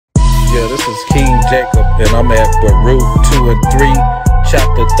Yeah, this is King Jacob, and I'm at Baruch 2 and 3,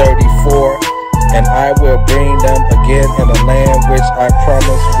 chapter 34. And I will bring them again in the land which I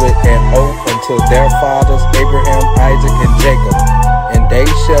promised with an oath unto their fathers, Abraham, Isaac, and Jacob. And they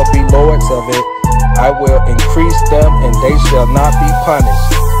shall be lords of it. I will increase them, and they shall not be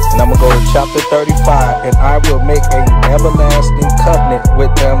punished. And I'm going to go to chapter 35. And I will make an everlasting covenant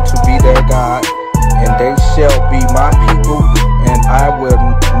with them to be their God. And they shall be my people, and I will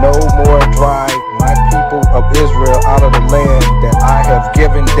no more drive my people of Israel out of the land that I have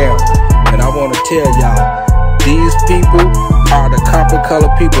given them. And I want to tell y'all, these people are the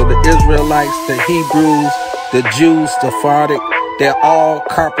copper-colored people, the Israelites, the Hebrews, the Jews, the Sephardic. They're all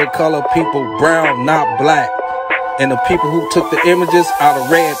copper-colored people, brown, not black. And the people who took the images are the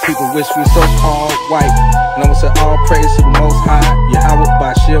red people, which we so-called white. And I'm going to say all praise to the Most High, Yahweh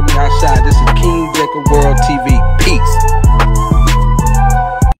Bashir Miyashai. This is King Jacob World TV. Peace.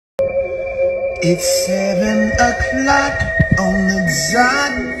 It's 7 o'clock on the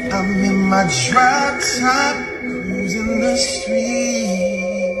dot. I'm in my drop top, cruising the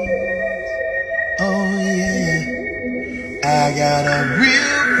street. Oh yeah, I got a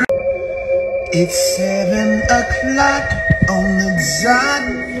real. It's 7 o'clock on the dot.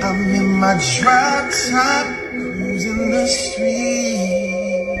 I'm in my drop top, cruising the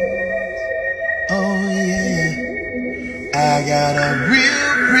street. Oh yeah, I got a real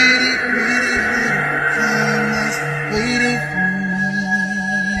pretty little thing that's waiting for me.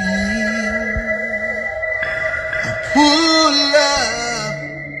 I pull up,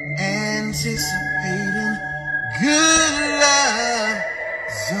 anticipating good love.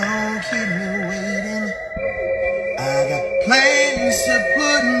 Don't keep me waiting. I got plans to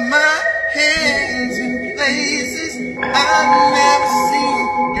put my hands in places I've never seen.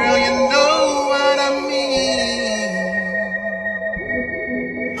 Girl, you know what I mean.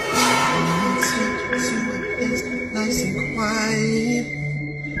 I'll take you to a place nice and quiet.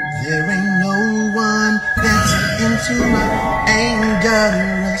 There ain't no one that's into it. Ain't gotta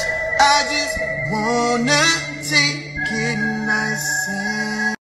rush. I just wanna take it nice and